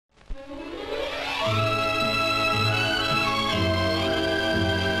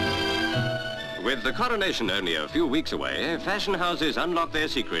With the coronation only a few weeks away, fashion houses unlock their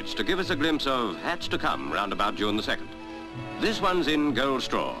secrets to give us a glimpse of hats to come round about June the 2nd. This one's in gold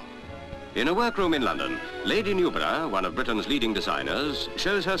straw. In a workroom in London, Lady Newborough, one of Britain's leading designers,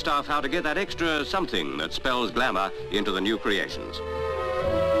 shows her staff how to get that extra something that spells glamour into the new creations.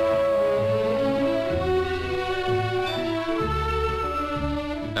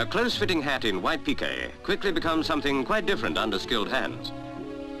 A close-fitting hat in white pique quickly becomes something quite different under skilled hands.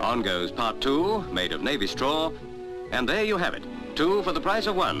 On goes part 2, made of navy straw, and there you have it, 2 for the price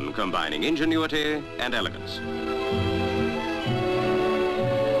of 1, combining ingenuity and elegance.